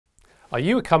Are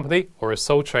you a company or a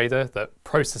sole trader that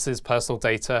processes personal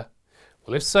data?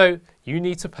 Well, if so, you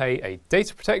need to pay a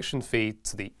data protection fee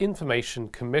to the Information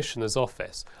Commissioner's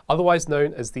Office, otherwise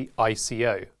known as the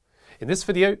ICO. In this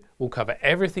video, we'll cover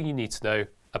everything you need to know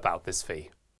about this fee.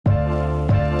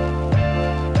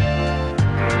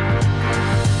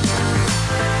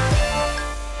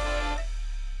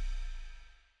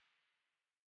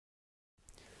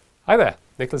 Hi there,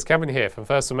 Nicholas Campion here from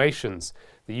First Formations,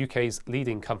 the UK's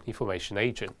leading company formation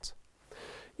agent.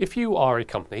 If you are a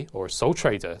company or a sole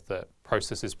trader that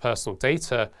processes personal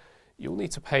data, you'll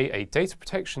need to pay a data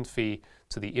protection fee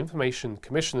to the Information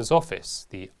Commissioner's Office,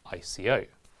 the ICO.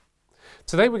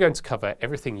 Today we're going to cover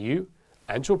everything you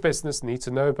and your business need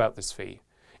to know about this fee,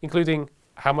 including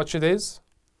how much it is,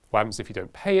 what happens if you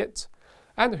don't pay it,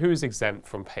 and who is exempt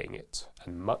from paying it,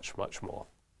 and much, much more.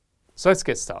 So let's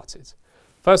get started.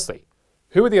 Firstly,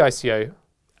 who are the ICO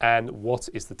and what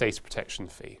is the data protection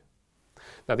fee?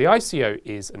 Now, the ICO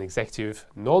is an executive,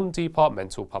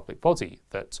 non-departmental public body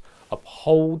that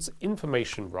upholds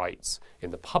information rights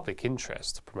in the public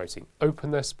interest, promoting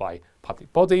openness by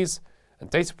public bodies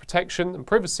and data protection and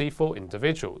privacy for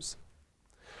individuals.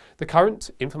 The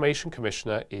current Information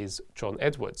Commissioner is John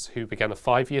Edwards, who began a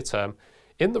 5-year term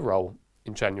in the role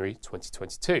in January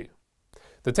 2022.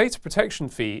 The data protection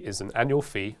fee is an annual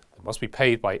fee that must be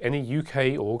paid by any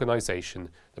UK organisation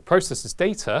that processes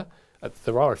data.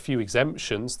 There are a few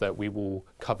exemptions that we will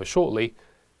cover shortly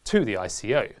to the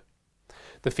ICO.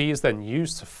 The fee is then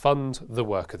used to fund the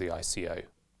work of the ICO.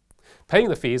 Paying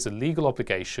the fee is a legal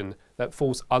obligation that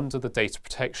falls under the Data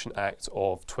Protection Act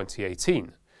of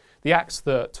 2018, the act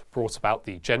that brought about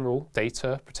the General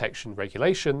Data Protection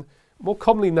Regulation, more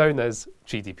commonly known as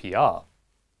GDPR.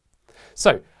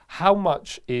 So, how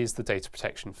much is the data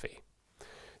protection fee?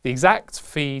 The exact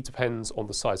fee depends on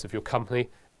the size of your company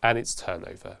and its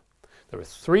turnover. There are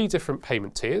 3 different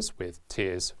payment tiers, with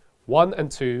tiers 1 and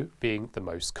 2 being the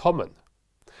most common.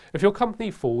 If your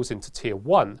company falls into tier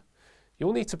 1,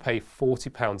 you'll need to pay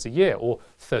 £40 a year, or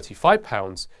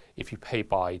 £35 if you pay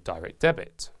by direct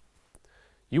debit.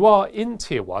 You are in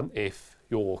tier 1 if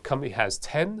your company has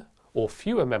 10 or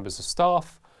fewer members of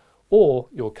staff, or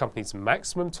your company's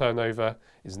maximum turnover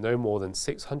is no more than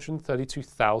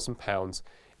 £632,000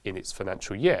 in its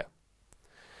financial year.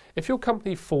 If your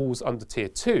company falls under Tier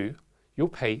 2, you'll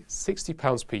pay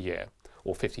 £60 per year,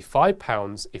 or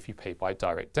 £55 if you pay by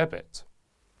direct debit.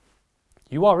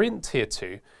 You are in Tier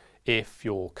 2 if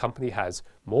your company has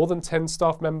more than 10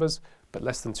 staff members but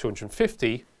less than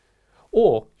 250,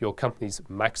 or your company's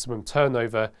maximum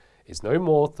turnover is no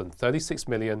more than 36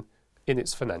 million in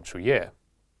its financial year.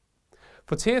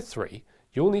 For Tier 3,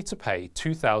 you'll need to pay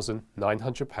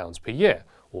 £2,900 per year,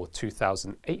 or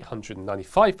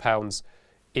 £2,895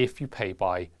 if you pay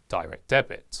by direct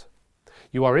debit.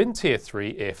 You are in Tier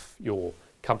 3 if your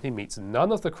company meets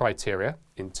none of the criteria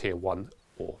in Tier 1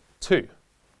 or 2.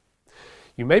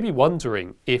 You may be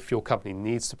wondering if your company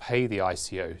needs to pay the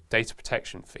ICO data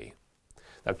protection fee.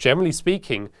 Now, generally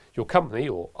speaking, your company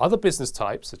or other business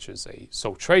types, such as a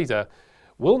sole trader,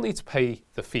 will need to pay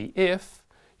the fee if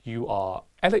you are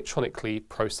electronically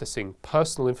processing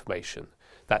personal information.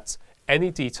 That's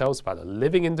any details about a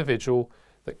living individual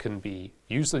that can be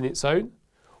used on its own,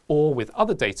 or with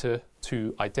other data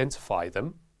to identify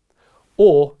them,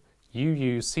 or you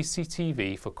use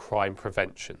CCTV for crime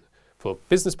prevention, for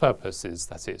business purposes,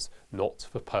 that is, not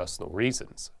for personal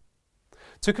reasons.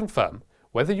 To confirm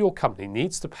whether your company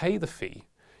needs to pay the fee,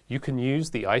 you can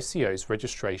use the ICO's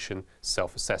registration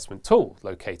self-assessment tool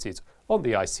located on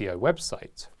the ICO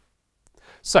website.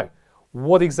 So,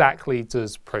 what exactly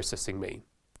does processing mean?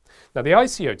 Now, the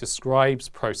ICO describes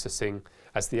processing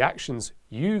as the actions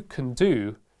you can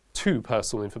do to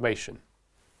personal information.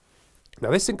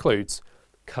 Now, this includes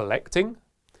collecting,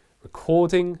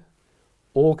 recording,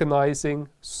 organising,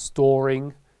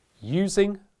 storing,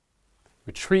 using,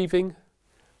 retrieving,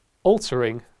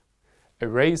 altering,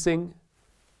 erasing,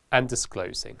 and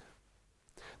disclosing.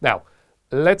 Now,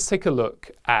 let's take a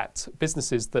look at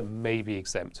businesses that may be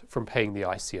exempt from paying the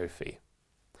ICO fee.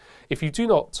 If you do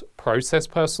not process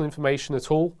personal information at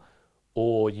all,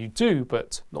 or you do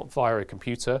but not via a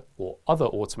computer or other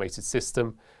automated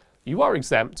system, you are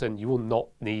exempt and you will not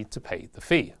need to pay the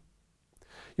fee.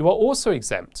 You are also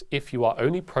exempt if you are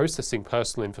only processing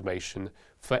personal information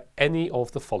for any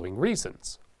of the following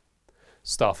reasons: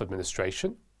 staff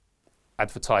administration,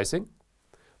 advertising,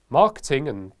 marketing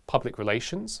and public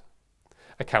relations,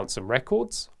 accounts and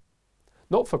records,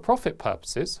 not-for-profit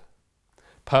purposes,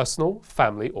 personal,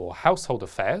 family or household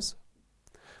affairs,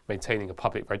 maintaining a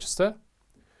public register,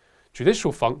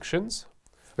 judicial functions.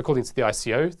 According to the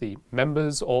ICO, the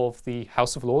members of the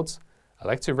House of Lords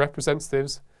elected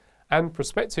representatives, and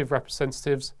prospective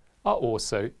representatives are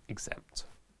also exempt.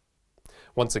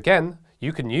 Once again,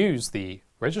 you can use the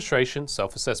registration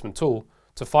self-assessment tool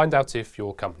to find out if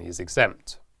your company is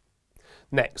exempt.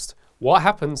 Next, what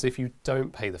happens if you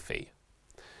don't pay the fee?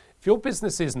 If your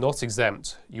business is not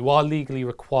exempt, you are legally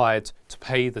required to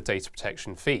pay the data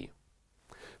protection fee.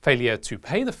 Failure to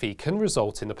pay the fee can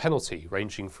result in a penalty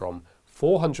ranging from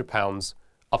 £400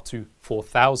 up to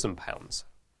 £4,000.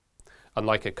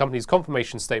 Unlike a company's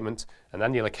confirmation statement and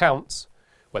annual accounts,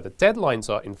 where the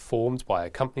deadlines are informed by a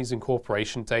company's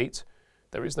incorporation date,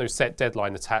 there is no set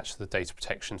deadline attached to the data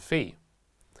protection fee.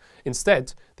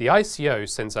 Instead, the ICO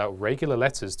sends out regular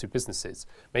letters to businesses,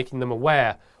 making them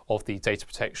aware of the data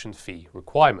protection fee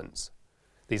requirements.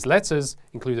 These letters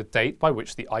include a date by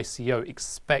which the ICO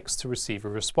expects to receive a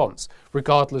response,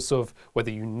 regardless of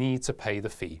whether you need to pay the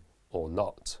fee or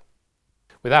not.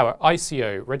 With our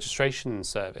ICO Registration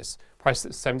Service, priced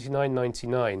at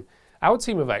 $79.99, our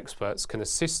team of experts can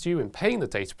assist you in paying the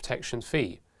data protection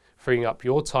fee, freeing up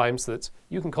your time so that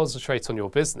you can concentrate on your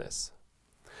business.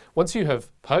 Once you have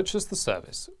purchased the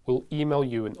service, we'll email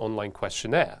you an online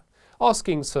questionnaire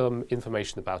asking some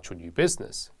information about your new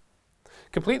business.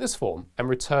 Complete this form and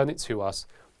return it to us,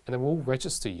 and then we'll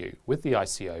register you with the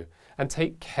ICO and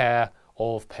take care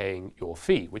of paying your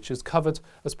fee, which is covered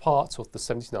as part of the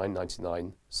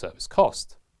 $79.99 service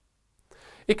cost.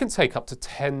 It can take up to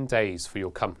 10 days for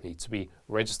your company to be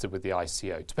registered with the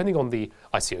ICO, depending on the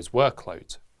ICO's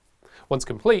workload. Once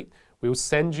complete, we will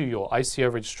send you your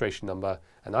ICO registration number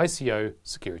and ICO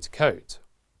security code.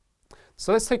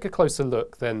 So let's take a closer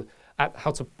look then at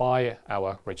how to buy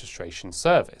our registration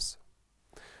service.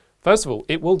 First of all,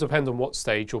 it will depend on what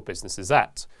stage your business is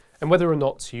at and whether or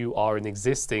not you are an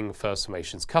existing First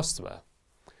Formations customer.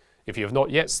 If you have not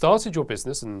yet started your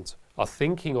business and are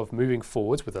thinking of moving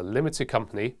forward with a limited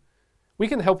company, we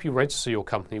can help you register your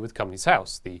company with Companies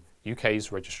House, the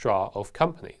UK's registrar of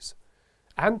companies,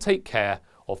 and take care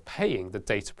of paying the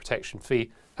data protection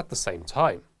fee at the same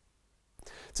time.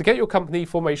 To get your company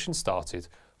formation started,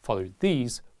 follow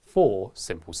these 4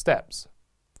 simple steps.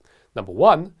 Number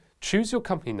 1, choose your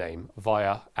company name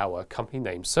via our company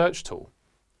name search tool.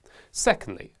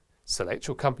 Secondly, select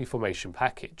your company formation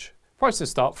package. Prices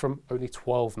start from only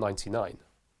 $12.99.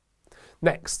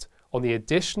 Next, on the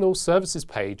additional services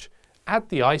page, add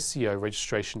the ICO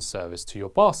registration service to your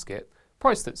basket,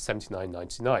 priced at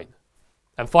 $79.99.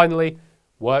 And finally,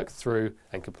 work through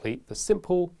and complete the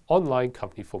simple online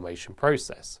company formation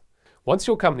process. Once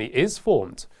your company is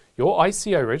formed, your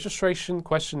ICO registration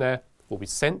questionnaire will be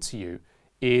sent to you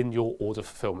in your order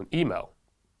fulfillment email.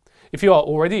 If you are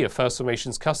already a First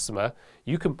Formations customer,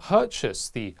 you can purchase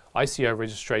the ICO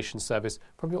registration service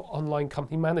from your online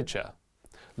company manager.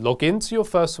 Log into your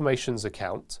First Formations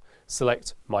account,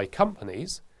 select My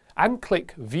Companies, and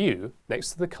click View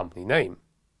next to the company name.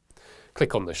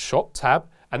 Click on the Shop tab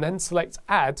and then select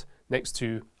Add next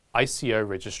to ICO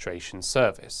Registration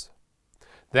Service.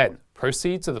 Then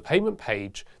proceed to the payment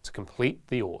page to complete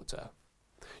the order.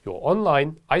 Your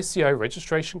online ICO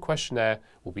registration questionnaire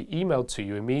will be emailed to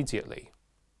you immediately.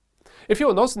 If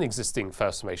you're not an existing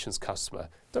First Formations customer,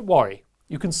 don't worry,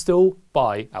 you can still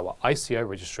buy our ICO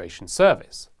registration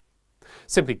service.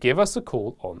 Simply give us a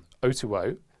call on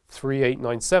 020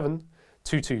 3897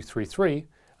 2233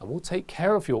 and we'll take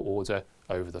care of your order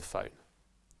over the phone.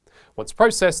 Once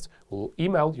processed, we'll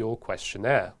email your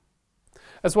questionnaire.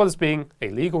 As well as being a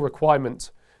legal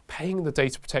requirement, paying the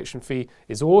data protection fee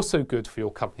is also good for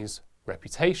your company's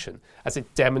reputation, as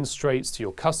it demonstrates to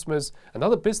your customers and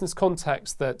other business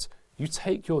contacts that you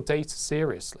take your data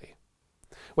seriously.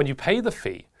 When you pay the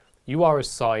fee, you are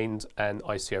assigned an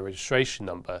ICO registration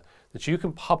number that you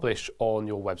can publish on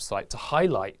your website to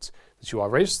highlight that you are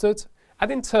registered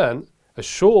and in turn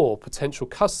assure potential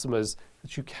customers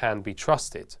that you can be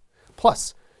trusted.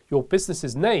 Plus, your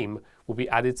business's name will be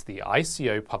added to the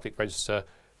ICO public register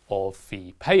of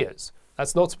fee payers.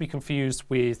 That's not to be confused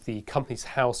with the Companies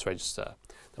House register.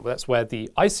 That's where the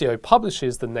ICO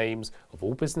publishes the names of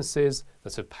all businesses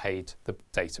that have paid the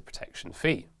data protection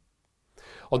fee.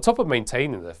 On top of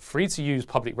maintaining the free-to-use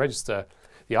public register,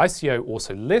 the ICO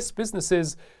also lists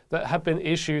businesses that have been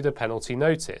issued a penalty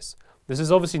notice. This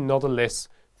is obviously not a list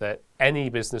that any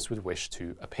business would wish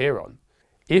to appear on.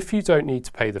 If you don't need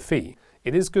to pay the fee,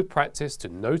 it is good practice to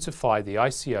notify the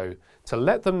ICO to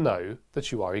let them know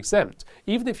that you are exempt,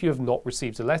 even if you have not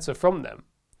received a letter from them.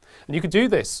 And you can do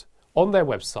this on their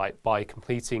website by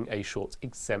completing a short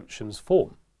exemptions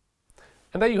form.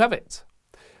 And there you have it.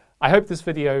 I hope this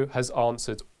video has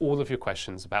answered all of your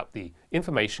questions about the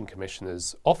Information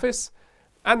Commissioner's Office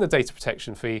and the data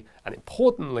protection fee, and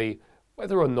importantly,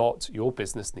 whether or not your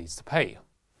business needs to pay.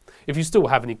 If you still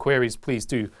have any queries, please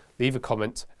do leave a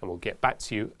comment and we'll get back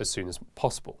to you as soon as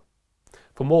possible.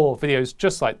 For more videos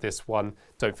just like this one,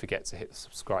 don't forget to hit the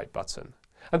subscribe button.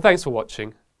 And thanks for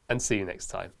watching, and see you next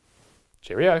time.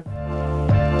 Cheerio!